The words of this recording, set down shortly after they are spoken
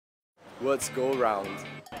Words go round.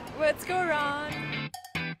 Words go round.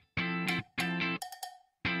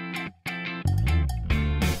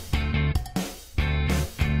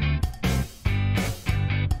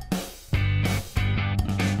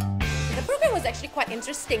 The program was actually quite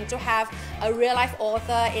interesting to have a real-life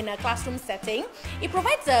author in a classroom setting. It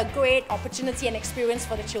provides a great opportunity and experience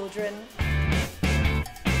for the children.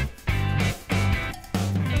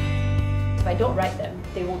 If I don't write them,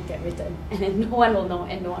 they won't get written, and then no one will know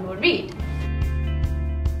and no one will read.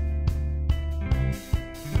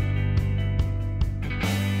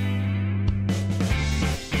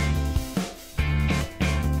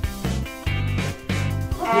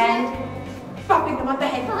 And popping them on the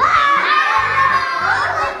head.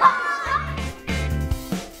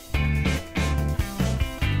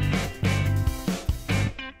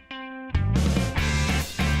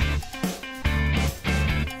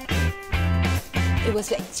 It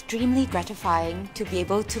was extremely gratifying to be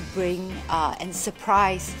able to bring and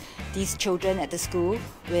surprise these children at the school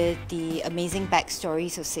with the amazing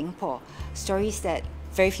backstories of Singapore, stories that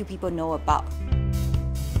very few people know about.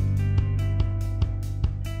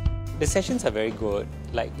 The sessions are very good.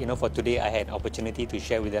 Like, for today I had an opportunity to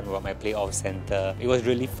share with them about my Play-Off Center. It was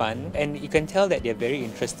really fun, and you can tell that they're very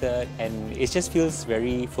interested, and it just feels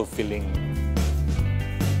very fulfilling.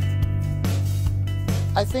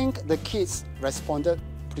 I think the kids responded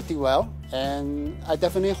pretty well, and I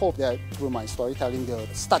definitely hope that through my storytelling they'll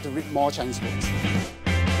start to read more Chinese books.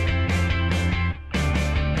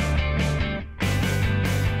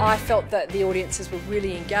 I felt that the audiences were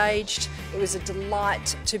really engaged. It was a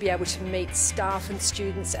delight to be able to meet staff and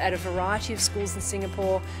students at a variety of schools in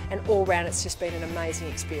Singapore, and all round it's just been an amazing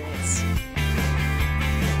experience.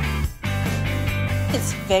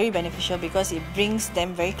 It's very beneficial because it brings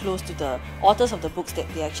them very close to the authors of the books that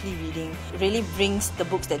they're actually reading. It really brings the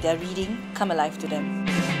books that they're reading come alive to them.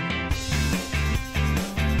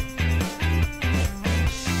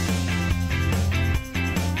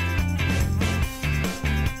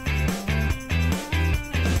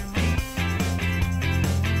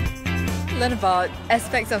 Learn about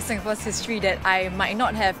aspects of Singapore's history that I might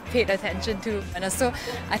not have paid attention to, and also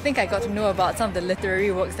I think I got to know about some of the literary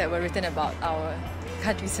works that were written about our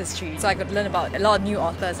country's history. So I got to learn about a lot of new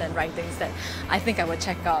authors and writings that I think I will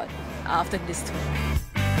check out after this tour.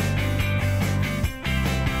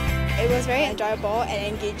 It was very enjoyable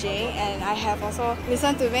and engaging, and I have also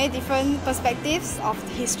listened to very different perspectives of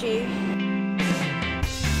history.